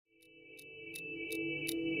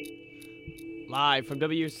Live from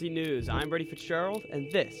WC News, I'm Brady Fitzgerald, and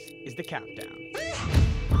this is The Countdown.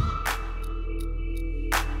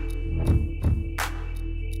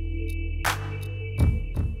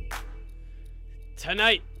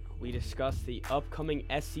 Tonight, we discuss the upcoming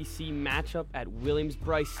SEC matchup at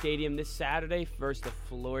Williams-Brice Stadium this Saturday versus the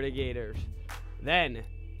Florida Gators. Then,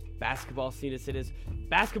 basketball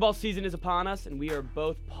season is upon us, and we are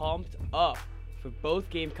both pumped up for both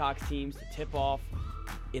Gamecocks teams to tip off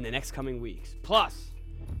in the next coming weeks. Plus,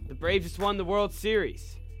 the Braves just won the World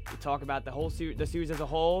Series. We talk about the series as a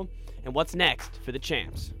whole and what's next for the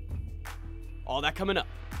champs. All that coming up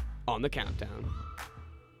on The Countdown.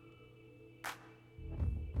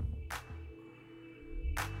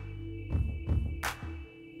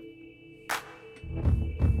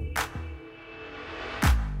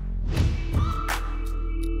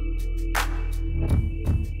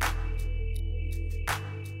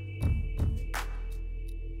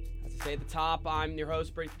 At the top, I'm your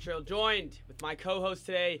host, Brady Fitzgerald, joined with my co-host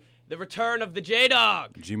today, the return of the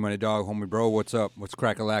J-Dog. G-Money Dog, homie bro, what's up? What's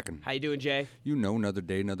crack-a-lackin'? How you doing, Jay? You know, another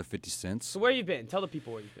day, another 50 cents. So where you been? Tell the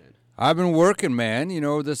people where you've been. I've been working, man. You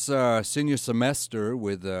know, this senior semester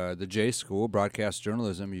with the J School, broadcast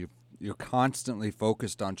journalism, you're constantly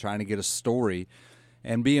focused on trying to get a story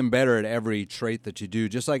and being better at every trait that you do,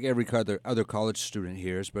 just like every other college student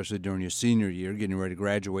here, especially during your senior year, getting ready to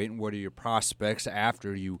graduate, and what are your prospects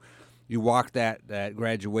after you walk that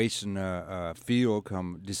graduation field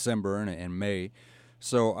come December and May.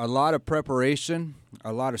 So a lot of preparation,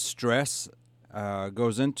 a lot of stress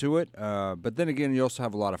goes into it. But then again, you also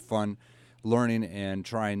have a lot of fun learning and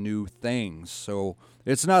trying new things. So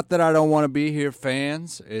it's not that I don't want to be here,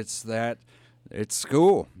 fans. It's that it's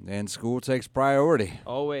school, and school takes priority.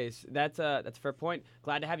 Always. That's a fair point.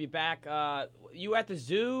 Glad to have you back. You were at the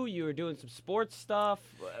zoo. You were doing some sports stuff.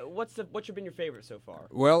 What's been your favorite so far?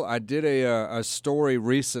 Well, I did a story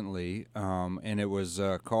recently, and it was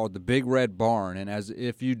called The Big Red Barn. And as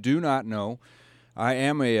if you do not know, I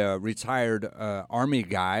am a retired Army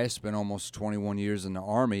guy. I spent almost 21 years in the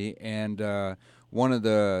Army, and one of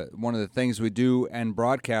the things we do in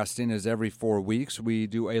broadcasting is every 4 weeks we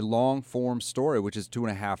do a long form story, which is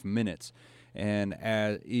 2.5 minutes. And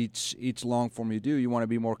as each long form you do, you want to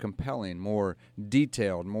be more compelling, more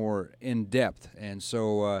detailed, more in depth. And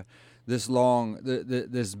so this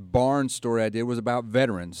barn story I did was about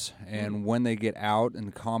veterans and when they get out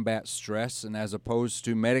and combat stress, and as opposed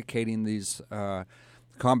to medicating these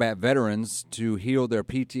combat veterans to heal their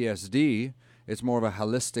PTSD, it's more of a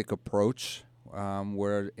holistic approach.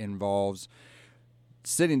 Where it involves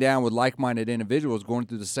sitting down with like-minded individuals going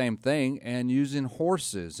through the same thing and using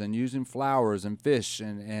horses and using flowers and fish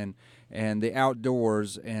and the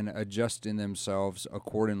outdoors and adjusting themselves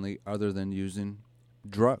accordingly other than using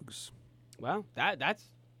drugs. Well, that's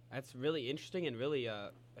really interesting and really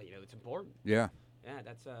it's important. Yeah. Yeah,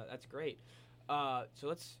 that's great. So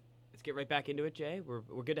let's get right back into it, Jay.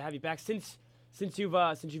 We're good to have you back. Since you've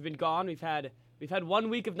been gone, we've had 1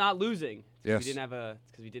 week of not losing. Yes. Because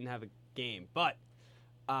we didn't have a game. But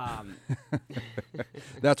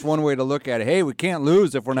that's one way to look at it. Hey, we can't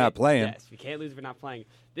lose if we're not playing. Yes, we can't lose if we're not playing.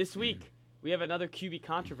 This week, we have another QB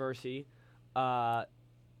controversy. Our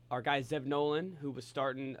guy Zeb Nolan, who was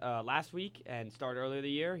starting last week and started earlier the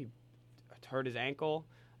year, he hurt his ankle,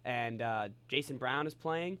 and Jason Brown is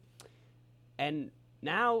playing. And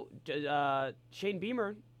now Shane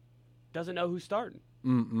Beamer doesn't know who's starting.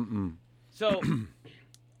 So,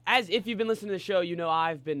 as if you've been listening to the show, you know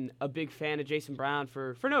I've been a big fan of Jason Brown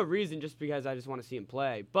for no reason, just because I just want to see him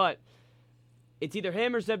play. But it's either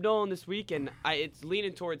him or Zeb Nolan this week, and it's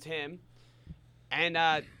leaning towards him. And,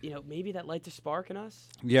 maybe that lights a spark in us.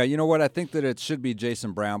 Yeah, you know what? I think that it should be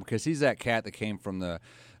Jason Brown because he's that cat that came from the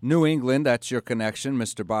New England. That's your connection,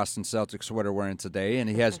 Mr. Boston Celtics sweater wearing today. And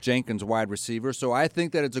he has Jenkins wide receiver. So I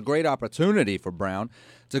think that it's a great opportunity for Brown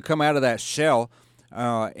to come out of that shell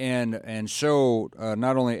and show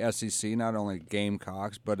not only SEC, not only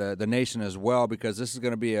Gamecocks, but the nation as well, because this is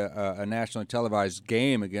going to be a nationally televised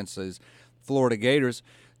game against these Florida Gators,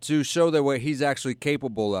 to show that what he's actually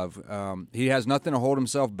capable of. He has nothing to hold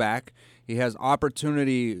himself back. He has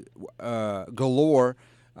opportunity galore.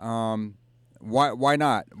 Why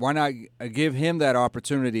not? Why not give him that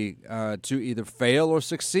opportunity to either fail or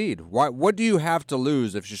succeed? What do you have to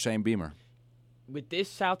lose if you're Shane Beamer? With this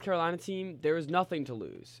South Carolina team, there is nothing to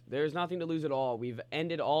lose. There is nothing to lose at all. We've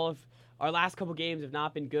ended all of our last couple games have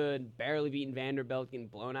not been good. Barely beaten Vanderbilt, getting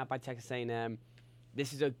blown out by Texas A&M.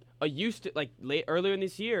 This is a used to earlier in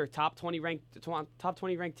this year top 20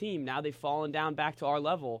 ranked team. Now they've fallen down back to our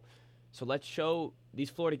level. So let's show these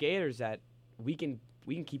Florida Gators that we can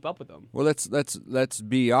keep up with them. Well, let's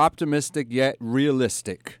be optimistic yet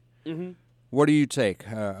realistic. Mm-hmm. What do you take?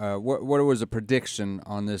 What was a prediction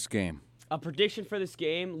on this game? A prediction for this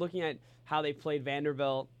game, looking at how they played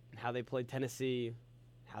Vanderbilt, how they played Tennessee,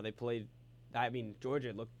 how they played. I mean,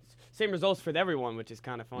 Georgia looked same results for everyone, which is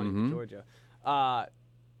kind of funny. Mm-hmm. Georgia,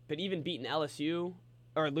 but even beating LSU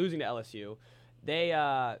or losing to LSU, they.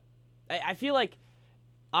 I feel like,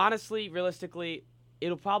 honestly, realistically,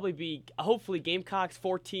 it'll probably be hopefully Gamecocks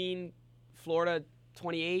 14, Florida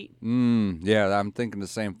 28. Yeah, I'm thinking the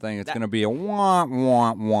same thing. It's going to be a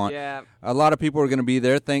want. Yeah. A lot of people are going to be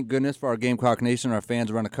there. Thank goodness for our Gamecock Nation, our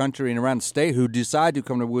fans around the country and around the state who decide to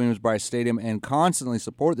come to Williams-Brice Stadium and constantly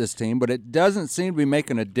support this team. But it doesn't seem to be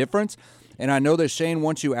making a difference. And I know that Shane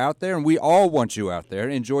wants you out there, and we all want you out there.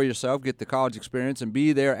 Enjoy yourself, get the college experience, and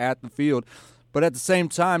be there at the field. But at the same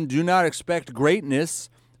time, do not expect greatness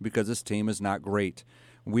because this team is not great.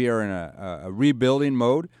 We are in a rebuilding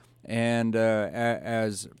mode. And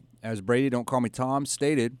as Brady, don't call me Tom,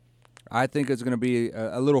 stated, I think it's going to be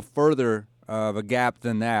a little further of a gap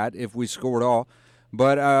than that if we score it all.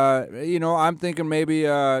 But, I'm thinking maybe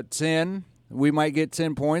 10. We might get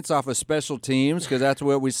 10 points off of special teams because that's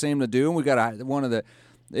what we seem to do. And we got one of the,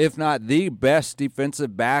 if not the best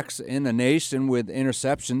defensive backs in the nation with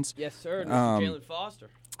interceptions. Yes, sir. Mr. Jalen Foster.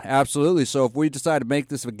 Absolutely. So if we decide to make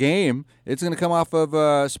this a game, it's going to come off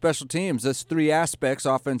of special teams. That's three aspects: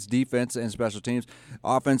 offense, defense, and special teams.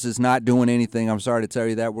 Offense is not doing anything. I'm sorry to tell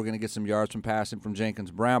you that. We're going to get some yards from passing from Jenkins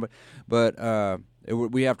Brown, but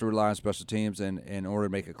we have to rely on special teams in order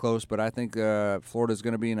to make it close. But I think Florida's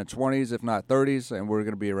going to be in the 20s, if not 30s, and we're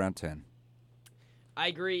going to be around 10. I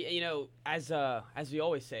agree. As we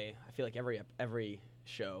always say, I feel like every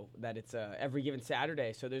show that it's every given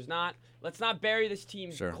Saturday. So let's not bury this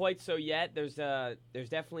team quite so yet. There's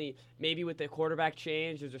definitely, maybe with the quarterback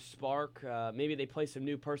change, there's a spark. Maybe they play some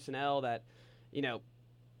new personnel that,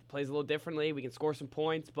 plays a little differently. We can score some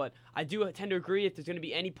points, but I do tend to agree if there's going to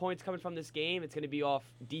be any points coming from this game, it's going to be off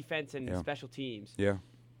defense and special teams. Yeah.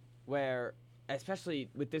 Where, especially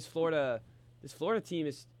with this Florida team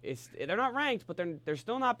is they're not ranked, but they're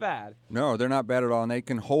still not bad. No, they're not bad at all, and they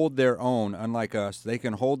can hold their own. Unlike us, they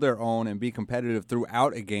can hold their own and be competitive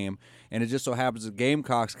throughout a game. And it just so happens the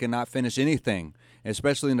Gamecocks cannot finish anything,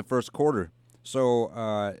 especially in the first quarter.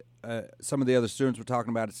 So some of the other students were talking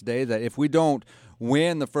about it today that if we don't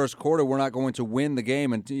win the first quarter, we're not going to win the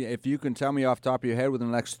game. And if you can tell me off the top of your head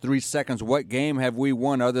within the next 3 seconds, what game have we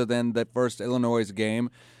won other than that first Illinois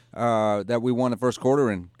game that we won the first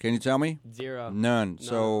quarter in? Can you tell me? Zero. None.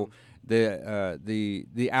 So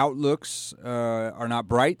the outlooks are not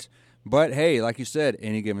bright. But, hey, like you said,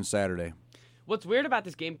 any given Saturday. What's weird about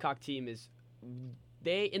this Gamecock team is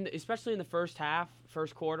especially in the first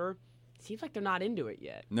quarter, it seems like they're not into it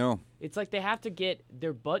yet. No. It's like they have to get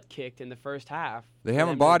their butt kicked in the first half. They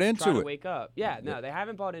haven't bought into it. To wake up. Yeah, no, they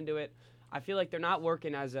haven't bought into it. I feel like they're not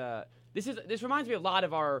working as a – this reminds me a lot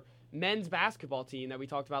of our men's basketball team that we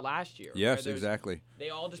talked about last year. Yes, exactly.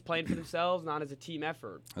 They all just playing for themselves, not as a team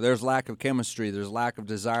effort. There's lack of chemistry. There's lack of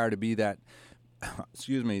desire to be that –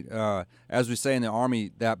 excuse me, as we say in the Army,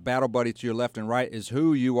 that battle buddy to your left and right is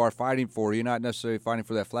who you are fighting for. You're not necessarily fighting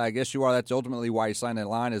for that flag. Yes, you are. That's ultimately why you sign that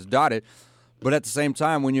line is dotted. But at the same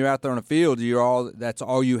time, when you're out there on the field, that's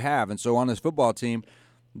all you have. And so on this football team,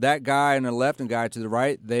 that guy on the left and guy to the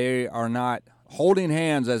right, they are not holding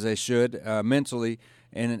hands as they should mentally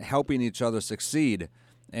and helping each other succeed.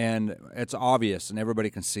 And it's obvious, and everybody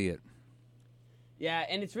can see it. Yeah,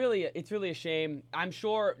 and it's really a shame. I'm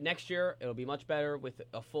sure next year it'll be much better with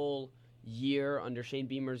a full year under Shane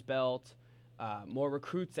Beamer's belt. More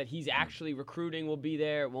recruits that he's actually recruiting will be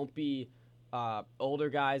there. It won't be older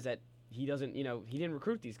guys that he doesn't, he didn't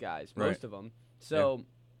recruit these guys, most of them. So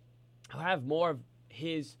he'll have more of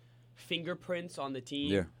his fingerprints on the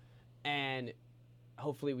team. Yeah. And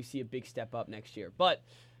hopefully we see a big step up next year. But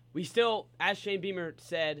we still, as Shane Beamer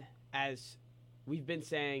said, as we've been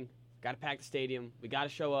saying, got to pack the stadium. We got to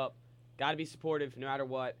show up. Got to be supportive no matter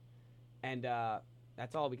what. And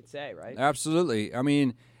that's all we can say, right? Absolutely. I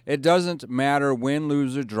mean, it doesn't matter win,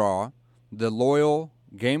 lose, or draw. The loyal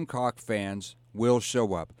Gamecock fans will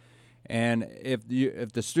show up. And if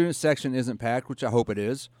the student section isn't packed, which I hope it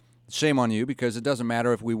is, shame on you because it doesn't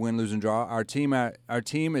matter if we win, lose, and draw. Our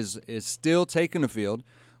team is still taking the field.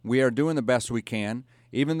 We are doing the best we can.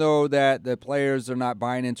 Even though that the players are not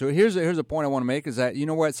buying into it. Here's a point I want to make is that, you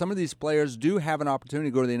know what, some of these players do have an opportunity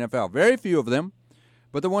to go to the NFL. Very few of them.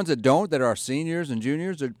 But the ones that don't, that are seniors and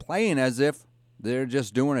juniors, are playing as if they're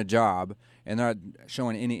just doing a job and they're not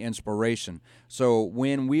showing any inspiration. So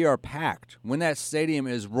when we are packed, when that stadium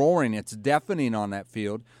is roaring, it's deafening on that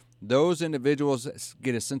field, those individuals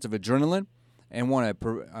get a sense of adrenaline and want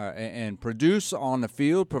to and produce on the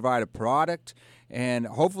field, provide a product, and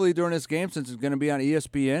hopefully during this game, since it's going to be on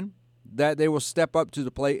ESPN, that they will step up to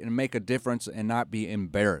the plate and make a difference and not be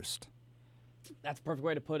embarrassed. That's a perfect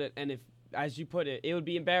way to put it. And if, as you put it, it would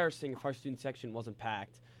be embarrassing if our student section wasn't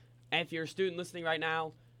packed. And if you're a student listening right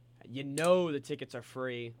now, you know the tickets are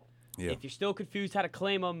free. Yeah. If you're still confused how to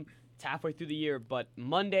claim them, it's halfway through the year. But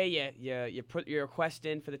Monday, you put your request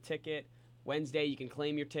in for the ticket. Wednesday, you can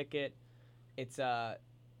claim your ticket. It's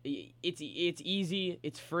easy.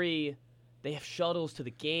 It's free. They have shuttles to the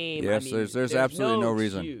game. Yes, I mean, there's absolutely no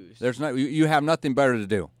reason. excuse. There's not. You have nothing better to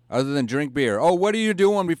do other than drink beer. Oh, what are you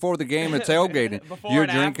doing before the game at tailgating? You're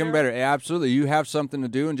drinking after? better. Absolutely. You have something to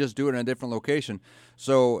do and just do it in a different location.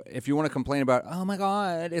 So if you want to complain about, oh my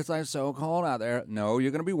God, it's like so cold out there. No, you're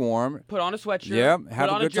going to be warm. Put on a sweatshirt. Yeah, put have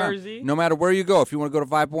on a good jersey. time. No matter where you go, if you want to go to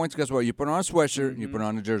 5 Points, guess what? You put on a sweatshirt, you put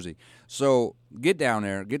on a jersey. So get down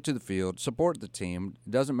there, get to the field, support the team.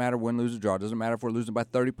 It doesn't matter win, lose, or draw. It doesn't matter if we're losing by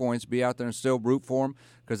 30 points. Be out there and still root for them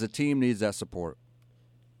because the team needs that support.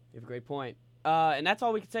 You have a great point. And that's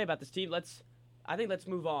all we can say about this team. I think let's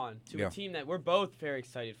move on to a team that we're both very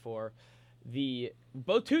excited for.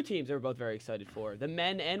 Two teams that we're both very excited for. The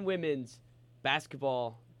men and women's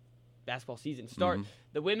basketball season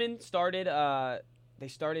The women started. They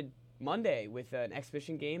started Monday with an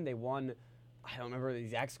exhibition game. They won. I don't remember the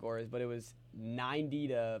exact scores, but it was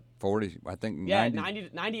 90-40. I think. Yeah,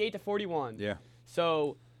 98-41. Yeah.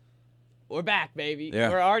 So we're back, baby. Yeah.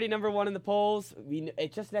 We're already number one in the polls.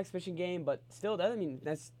 It's just an exhibition game, but still, that doesn't mean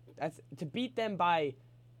that's to beat them by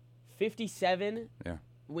 57. Yeah.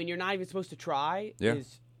 When you're not even supposed to try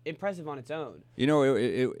is impressive on its own. You know,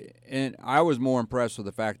 and I was more impressed with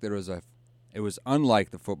the fact that it was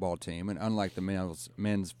unlike the football team and unlike the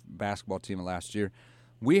men's basketball team last year.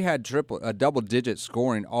 We had double-digit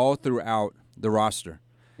scoring all throughout the roster.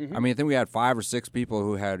 Mm-hmm. I mean, I think we had 5 or 6 people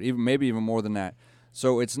who had maybe even more than that.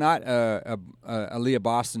 So it's not a Aaliyah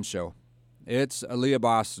Boston show. It's Aaliyah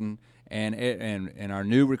Boston. And our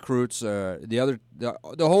new recruits, the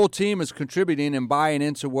whole team is contributing and buying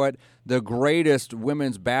into what the greatest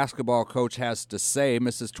women's basketball coach has to say,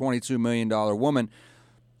 Mrs. $22 million woman.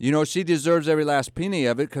 You know, she deserves every last penny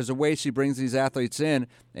of it because the way she brings these athletes in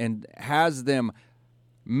and has them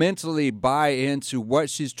mentally buy into what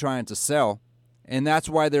she's trying to sell. And that's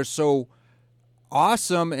why they're so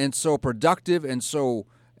awesome and so productive and so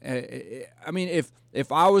I mean,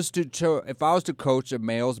 if I was to coach a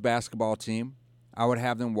male's basketball team, I would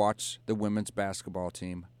have them watch the women's basketball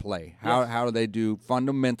team play. How do they do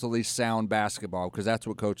fundamentally sound basketball? Because that's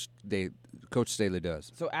what Coach Staley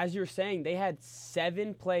does. So as you were saying, they had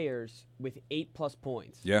 7 players with 8+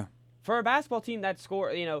 points. Yeah. For a basketball team that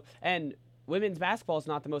score, and women's basketball is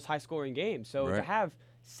not the most high-scoring game, so to have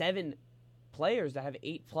 7 players that have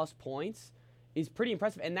 8+ points is pretty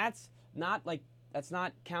impressive, and that's not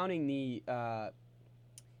counting the.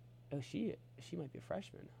 She might be a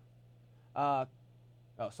freshman.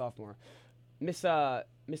 Sophomore. Miss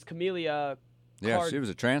Camelia. Yeah, she was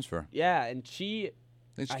a transfer. Yeah, and she. I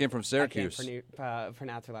think she came from Syracuse. I can't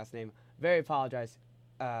pronounce her last name. Very apologize.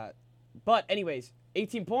 But anyways,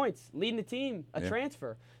 18 points, leading the team, a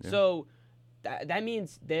transfer. Yeah. So that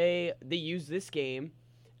means they use this game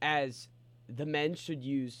as the men should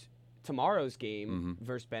use tomorrow's game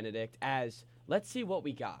versus Benedict as. Let's see what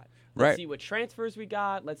we got. Let's see what transfers we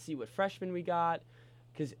got. Let's see what freshmen we got.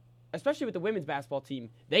 Because especially with the women's basketball team,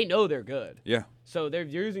 they know they're good. Yeah. So they're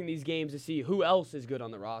using these games to see who else is good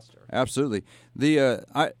on the roster. Absolutely.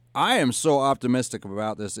 I am so optimistic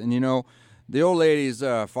about this. And, the old lady's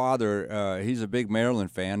father, he's a big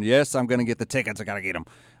Maryland fan. Yes, I'm going to get the tickets. I got to get them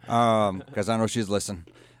because I know she's listening.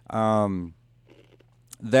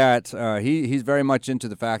 He's very much into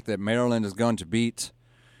the fact that Maryland is going to beat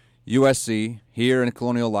USC here in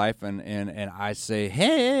Colonial Life, and I say,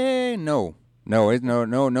 hey, no,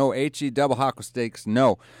 HE double hockey stakes,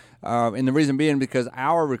 no. And the reason being because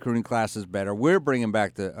our recruiting class is better. We're bringing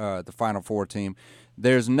back the Final Four team.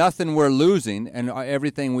 There's nothing we're losing, and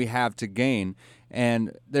everything we have to gain.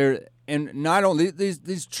 And not only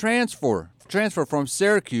these transfer from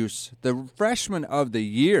Syracuse, the freshman of the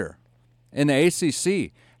year in the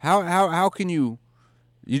ACC. How can you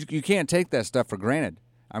can't take that stuff for granted.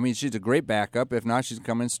 I mean, she's a great backup. If not, she's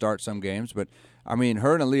come in and start some games. But I mean,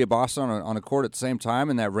 her and Aaliyah Boston on the court at the same time,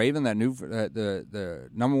 and that Raven, that new the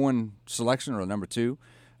number 1 selection or number 2,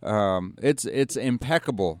 it's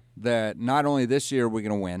impeccable. That not only this year we're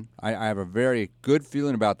going to win. I have a very good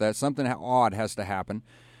feeling about that. Something odd has to happen,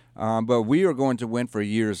 but we are going to win for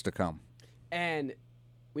years to come. And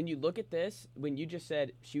when you look at this, when you just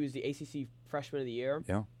said she was the ACC Freshman of the Year,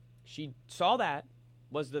 she saw that,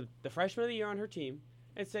 was the freshman of the year on her team,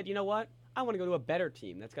 and said, you know what? I want to go to a better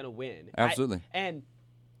team that's going to win. Absolutely. And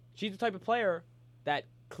she's the type of player that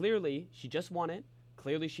clearly she just won it.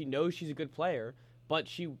 Clearly she knows she's a good player, but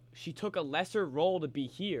she took a lesser role to be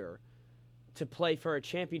here to play for a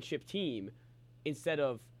championship team instead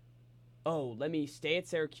of, oh, let me stay at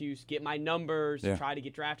Syracuse, get my numbers, try to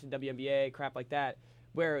get drafted in WNBA, crap like that.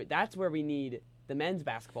 That's where we need the men's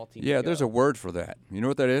basketball team. Yeah, there's a word for that. You know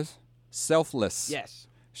what that is? Selfless. Yes.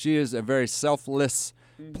 She is a very selfless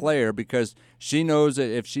player because she knows that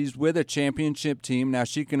if she's with a championship team, now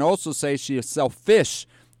she can also say she is selfish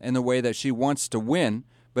in the way that she wants to win,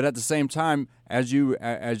 but at the same time, as you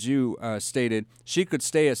stated, she could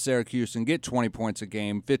stay at Syracuse and get 20 points a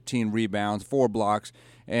game, 15 rebounds, 4 blocks,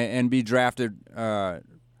 and be drafted.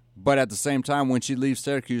 But at the same time, when she leaves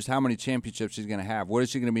Syracuse, how many championships she's going to have? What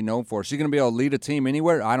is she going to be known for? Is she going to be able to lead a team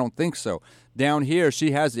anywhere? I don't think so. Down here,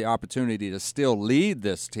 she has the opportunity to still lead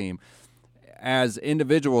this team. As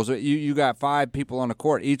individuals, you got 5 people on the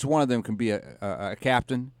court. Each one of them can be a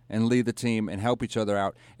captain and lead the team and help each other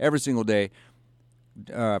out every single day.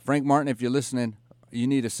 Frank Martin, if you're listening, you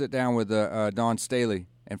need to sit down with Dawn Staley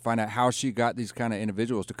and find out how she got these kind of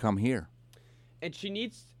individuals to come here. And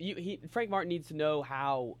Frank Martin needs to know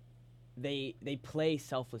how they play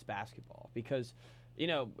selfless basketball because,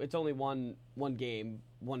 it's only one game,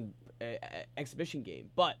 one exhibition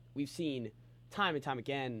game. But we've seen time and time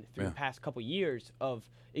again through the past couple years of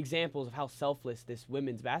examples of how selfless this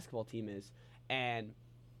women's basketball team is. And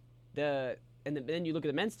then you look at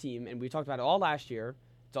the men's team, and we talked about it all last year.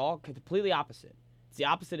 It's all completely opposite. It's the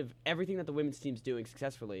opposite of everything that the women's team's doing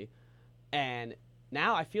successfully. And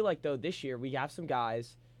now I feel like, though, this year we have some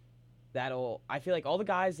guys I feel like all the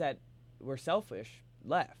guys that were selfish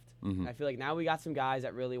left. Mm-hmm. I feel like now we got some guys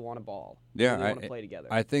that really want to ball. Yeah, really want to play together.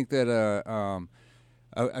 I think that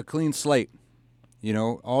a clean slate.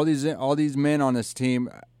 All these men on this team,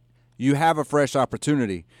 you have a fresh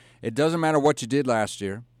opportunity. It doesn't matter what you did last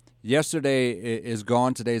year. Yesterday is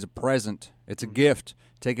gone. Today's a present. It's a gift.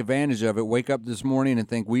 Take advantage of it. Wake up this morning and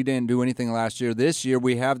think we didn't do anything last year. This year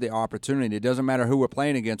we have the opportunity. It doesn't matter who we're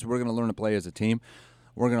playing against. We're going to learn to play as a team.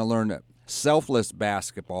 We're going to learn selfless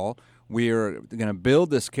basketball. We are going to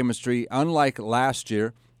build this chemistry unlike last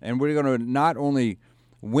year, and we're going to not only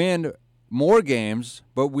win more games,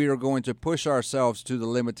 but we are going to push ourselves to the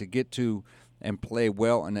limit to get to and play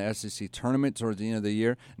well in the SEC tournament towards the end of the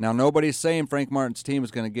year. Now, nobody's saying Frank Martin's team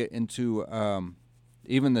is going to get into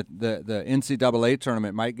even the NCAA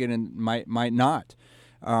tournament. Might get in, might not.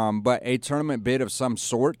 But a tournament bid of some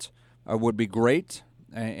sort would be great,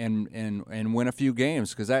 and win a few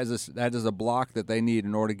games because that is a block that they need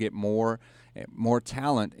in order to get more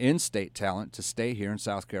talent, in-state talent, to stay here in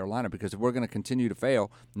South Carolina. Because if we're going to continue to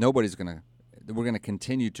fail, we're going to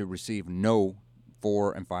continue to receive no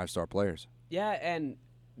 4- and 5-star players. Yeah, and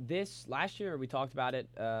this last year we talked about it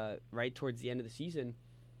right towards the end of the season.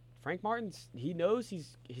 Frank Martin's, he knows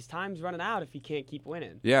his time's running out if he can't keep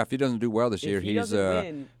winning. Yeah, if he doesn't do well this year, he's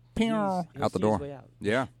win, out the door. His way out.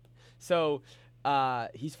 Yeah. So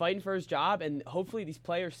he's fighting for his job, and hopefully these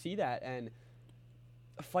players see that and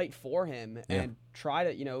fight for him and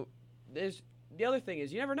try to, there's the other thing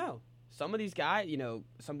is you never know. Some of these guys,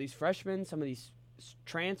 some of these freshmen, some of these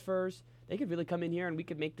transfers, they could really come in here and we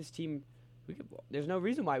could make this team. There's no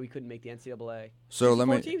reason why we couldn't make the NCAA. So let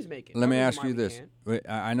me ask you this.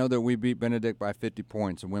 I know that we beat Benedict by 50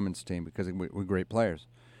 points, a women's team, because we're great players.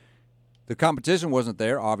 The competition wasn't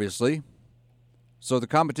there, obviously. So the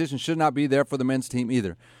competition should not be there for the men's team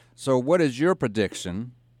either. So what is your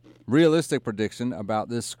prediction, realistic prediction, about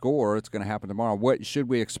this score that's going to happen tomorrow? What should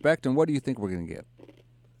we expect, and what do you think we're going to get?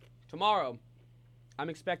 Tomorrow, I'm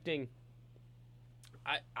expecting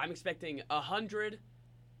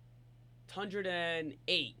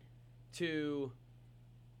 108 to,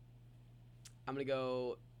 I'm going to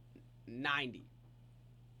go 90.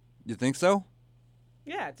 You think so?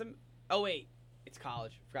 Yeah, it's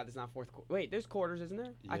college. Forgot there's not fourth quarter. Wait, there's quarters, isn't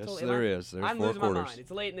there? Yes, there is. There's I'm 4 losing quarters. my mind.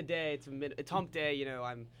 It's late in the day. It's hump day.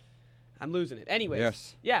 I'm losing it. Anyways,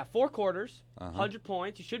 yes. Yeah, 4 quarters, 100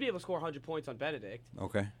 points. You should be able to score 100 points on Benedict.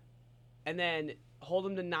 Okay. And then hold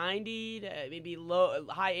them to 90, to maybe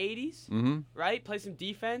high 80s, right? Play some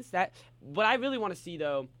defense. What I really want to see,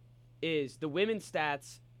 though, is the women's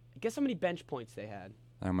stats. Guess how many bench points they had?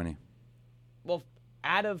 How many? Well,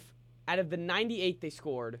 out of the 98 they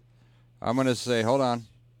scored. I'm going to say, hold on.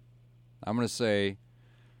 I'm going to say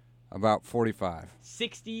about 45.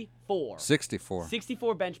 64. 64.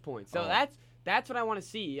 64 bench points. So that's what I want to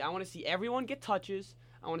see. I want to see everyone get touches.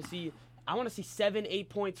 I want to see 7, 8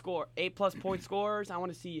 plus point scorers. I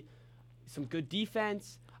want to see some good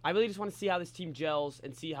defense. I really just want to see how this team gels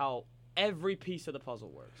and see how every piece of the puzzle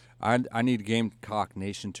works. I need Gamecock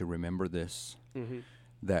Nation to remember this, Mm-hmm.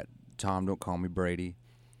 that Tom, don't call me Brady.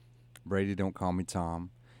 Brady, don't call me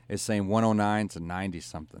Tom. It's saying 109 to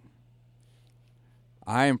 90-something.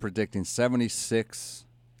 I am predicting 76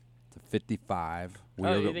 to 55. You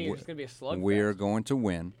think it's just going to be a slugfest? We're going to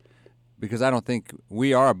win because I don't think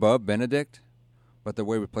we are above Benedict, but the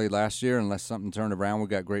way we played last year, unless something turned around, we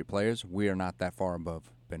got great players, we are not that far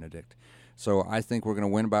above Benedict. So I think we're going to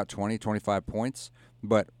win about 20, 25 points,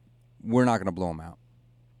 but we're not going to blow them out.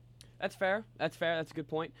 That's fair. That's a good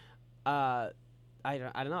point. I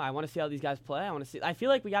don't know. I want to see how these guys play. I feel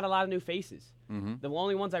like we got a lot of new faces. Mm-hmm. The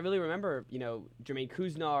only ones I really remember, Jermaine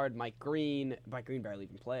Couisnard, Mike Green. Mike Green barely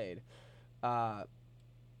even played.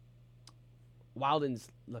 Wilden's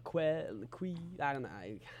Lequi. I don't know.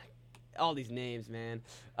 All these names, man.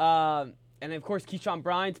 And then, of course, Keyshawn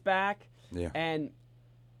Bryant's back. Yeah. And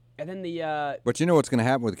then the But you know what's going to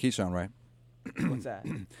happen with Keyshawn, right? what's that?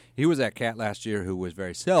 He was that cat last year who was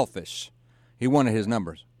very selfish. He wanted his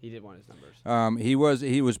numbers. He did want his numbers.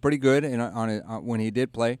 He was pretty good when he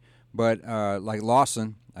did play, but like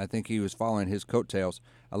Lawson, I think he was following his coattails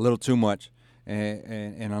a little too much,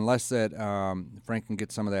 and unless that Frank can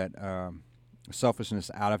get some of that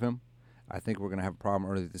selfishness out of him, I think we're going to have a problem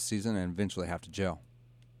early this season and eventually have to gel.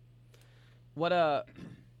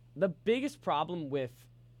 The biggest problem with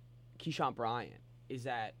Keyshawn Bryant is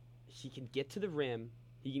that he can get to the rim,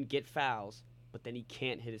 he can get fouls, but then he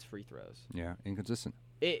can't hit his free throws. Yeah, inconsistent.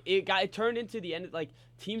 It turned into the end. Like,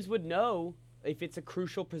 teams would know if it's a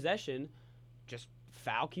crucial possession, just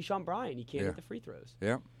foul Keyshawn Bryant. He can't hit the free throws.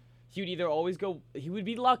 Yeah. He would either always go. He would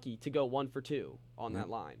be lucky to go 1 for 2 on that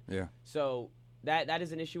line. Yeah. So that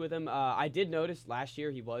is an issue with him. I did notice last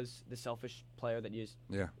year he was the selfish player that used.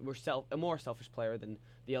 Yeah. A more selfish player than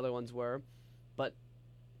the other ones were, but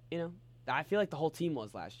I feel like the whole team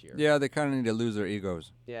was last year. Yeah, they kind of need to lose their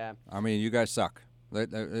egos. Yeah. I mean, you guys suck.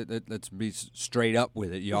 Let's be straight up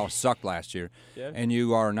with it. You all sucked last year, and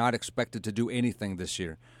you are not expected to do anything this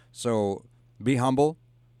year. So be humble.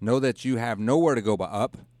 Know that you have nowhere to go but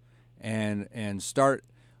up, and start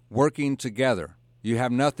working together. You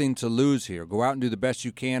have nothing to lose here. Go out and do the best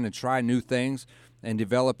you can and try new things and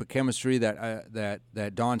develop a chemistry that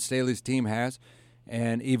Don Staley's team has,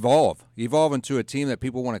 and evolve into a team that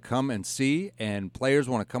people want to come and see and players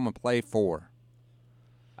want to come and play for.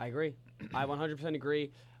 I agree. I 100%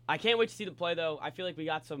 agree. I can't wait to see them play, though. I feel like we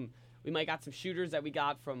might got some shooters that we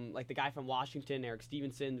got from, like, the guy from Washington, Eric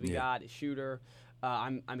Stevenson. We got a shooter.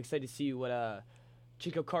 I'm excited to see what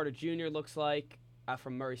Chico Carter Jr. looks like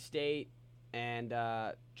from Murray State, and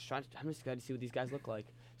I'm just excited to see what these guys look like.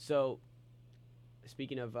 So,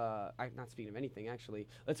 speaking of, not speaking of anything, actually,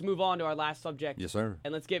 let's move on to our last subject. Yes, sir.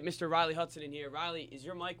 And let's get Mr. Riley Hudson in here. Riley, is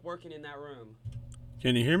your mic working in that room?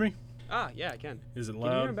 Can you hear me? Yeah, I can. Is it Can you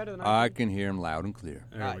hear loud? him better than I I can hear him loud and clear.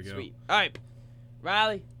 There All right, we go. sweet. All right,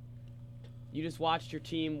 Riley, you just watched your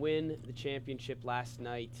team win the championship last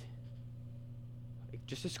night.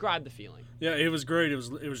 Just describe the feeling. Yeah, it was great. It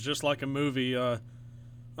was just like a movie.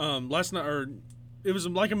 Last night, or it was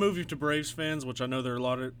like a movie to Braves fans, which I know there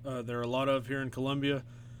are a lot of here in Columbia.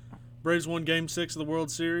 Braves won Game 6 of the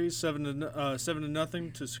World Series,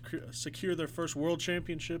 7-0 to secure their first World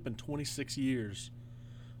Championship in 26 years.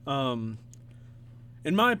 In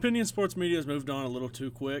my opinion, sports media has moved on a little too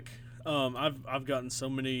quick. I've gotten so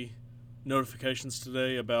many notifications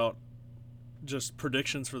today about just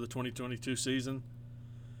predictions for the 2022 season.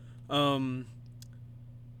 A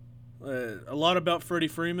lot about Freddie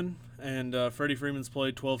Freeman, and Freddie Freeman's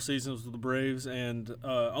played 12 seasons with the Braves, and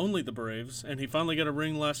only the Braves, and he finally got a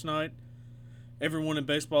ring last night. Everyone in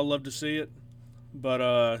baseball loved to see it,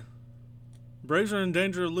 but Braves are in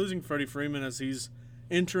danger of losing Freddie Freeman as he's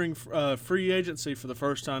entering free agency for the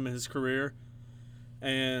first time in his career.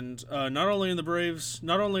 And not only are the Braves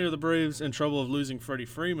in trouble of losing Freddie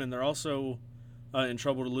Freeman, they're also in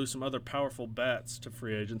trouble to lose some other powerful bats to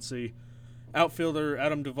free agency. Outfielder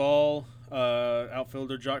Adam Duvall,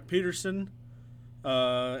 outfielder Jock Peterson,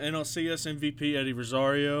 NLCS MVP Eddie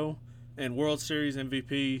Rosario, and World Series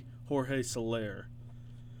MVP Jorge Soler.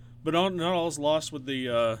 But not all is lost with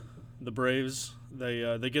the Braves.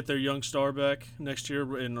 They get their young star back next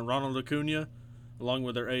year in Ronald Acuna, along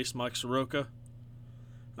with their ace Mike Soroka.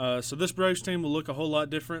 So this Braves team will look a whole lot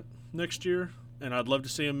different next year, and I'd love to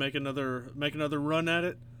see them make another run at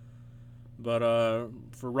it. But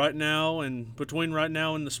for right now, and between right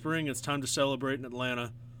now and the spring, it's time to celebrate in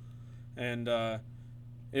Atlanta. And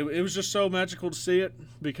it was just so magical to see it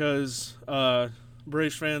because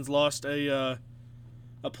Braves fans lost a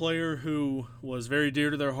player who was very dear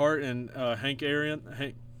to their heart, and Hank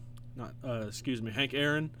Aaron. Hank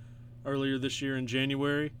Aaron earlier this year in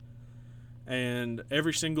January. And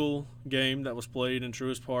every single game that was played in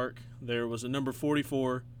Truist Park, there was a number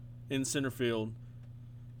 44 in center field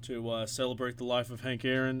to celebrate the life of Hank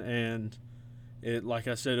Aaron. And it, like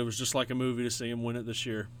I said, it was just like a movie to see him win it this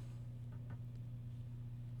year.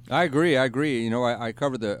 I agree. You know, I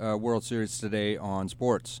covered the World Series today on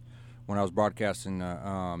sports when I was broadcasting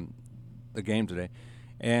the game today,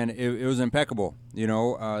 and it was impeccable. You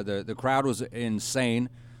know, the crowd was insane.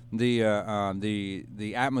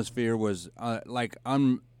 The atmosphere was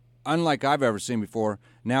unlike I've ever seen before.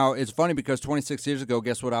 Now it's funny because 26 years ago,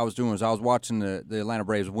 guess what I was doing? I was watching the Atlanta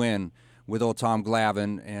Braves win with old Tom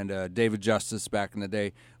Glavine and David Justice back in the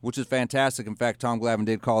day, which is fantastic. In fact, Tom Glavine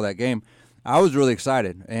did call that game. I was really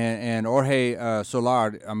excited, and Jorge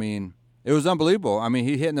Soler. I mean, it was unbelievable. I mean,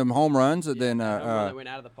 he hitting them home runs, and then that went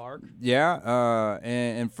out of the park. Yeah,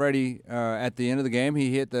 and Freddie at the end of the game,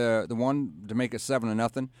 he hit the one to make it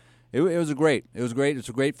 7-0. It was great. It was great. It's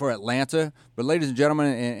great for Atlanta. But ladies and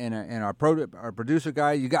gentlemen, and our producer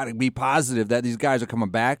guy, you got to be positive that these guys are coming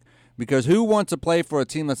back, because who wants to play for a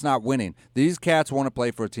team that's not winning? These cats want to play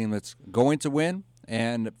for a team that's going to win,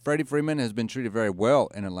 and Freddie Freeman has been treated very well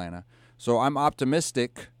in Atlanta. So I'm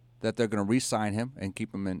optimistic that they're going to re-sign him and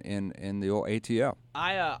keep him in the old ATL.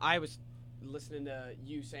 I was listening to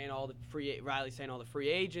you saying Riley saying all the free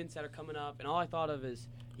agents that are coming up, and all I thought of is,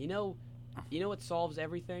 you know what solves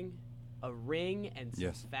everything? A ring and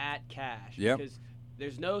some fat cash. Yep. Because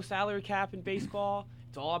there's no salary cap in baseball.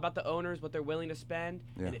 It's all about the owners, what they're willing to spend.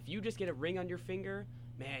 Yeah. And if you just get a ring on your finger,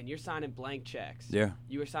 man, you're signing blank checks. Yeah.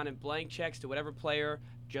 You are signing blank checks to whatever player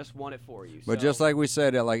just won it for you. But just like we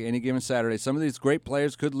said, at like any given Saturday, some of these great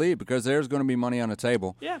players could leave because there's going to be money on the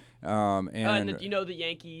table. Yeah. And the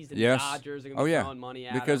Yankees and the Dodgers are going to be throwing money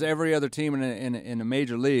at because them. every other team in the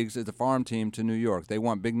major leagues is a farm team to New York. They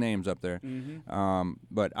want big names up there. Mm-hmm.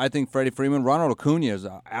 But I think Freddie Freeman, Ronald Acuna is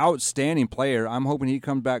an outstanding player. I'm hoping he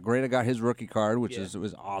comes back great. I got his rookie card, which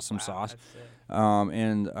was awesome sauce.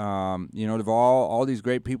 They've all these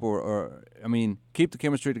great people keep the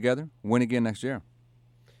chemistry together, win again next year.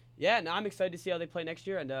 Yeah, no, I'm excited to see how they play next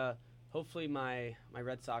year, and hopefully my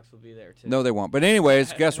Red Sox will be there too. No, they won't. But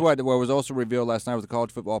anyways, guess what? What was also revealed last night was the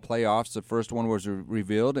college football playoffs. The first one was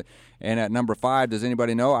revealed, and at number 5, does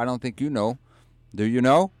anybody know? I don't think you know. Do you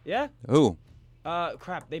know? Yeah. Who?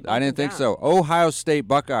 Crap. I didn't think so. Ohio State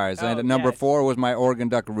Buckeyes. And at number 4 was my Oregon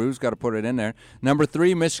Duckaroos. Got to put it in there. Number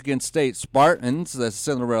 3, Michigan State Spartans. The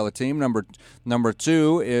Cinderella team. Number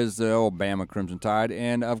 2 is the old Bama Crimson Tide.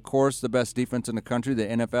 And, of course, the best defense in the country, the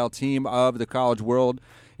NFL team of the college world,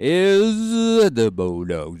 is the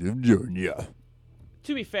Bulldogs of Georgia.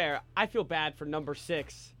 To be fair, I feel bad for number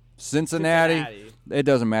 6. Cincinnati. It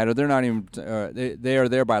doesn't matter. They're not even. They are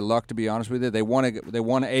there by luck. To be honest with you, they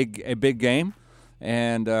won a big game.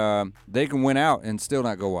 And they can win out and still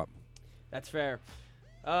not go up. That's fair.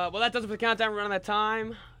 Well, that does it for the countdown. We're running out of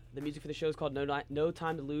time. The music for the show is called No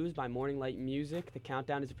Time to Lose by Morning Light Music. The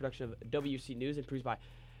countdown is a production of WC News and produced by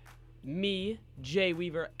me, Jay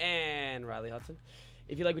Weaver, and Riley Hudson.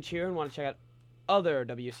 If you like what you hear and want to check out other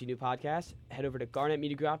WC New podcasts, head over to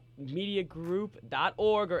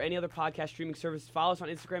garnetmediagroup.org or any other podcast streaming service. Follow us on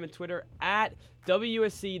Instagram and Twitter at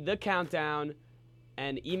WSC The Countdown.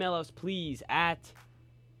 And email us, please, at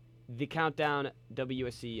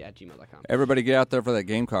thecountdownwsc@gmail.com. Everybody get out there for that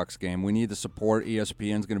Gamecocks game. We need the support.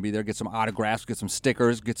 ESPN's going to be there. Get some autographs, get some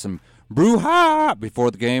stickers, get some brouhaha before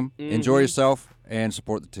the game. Mm-hmm. Enjoy yourself and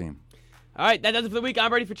support the team. All right, that does it for the week. I'm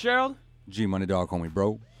Brady Fitzgerald. G Money Dog, homie,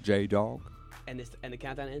 bro. J Dog. And the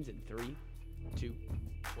countdown ends in 3, 2,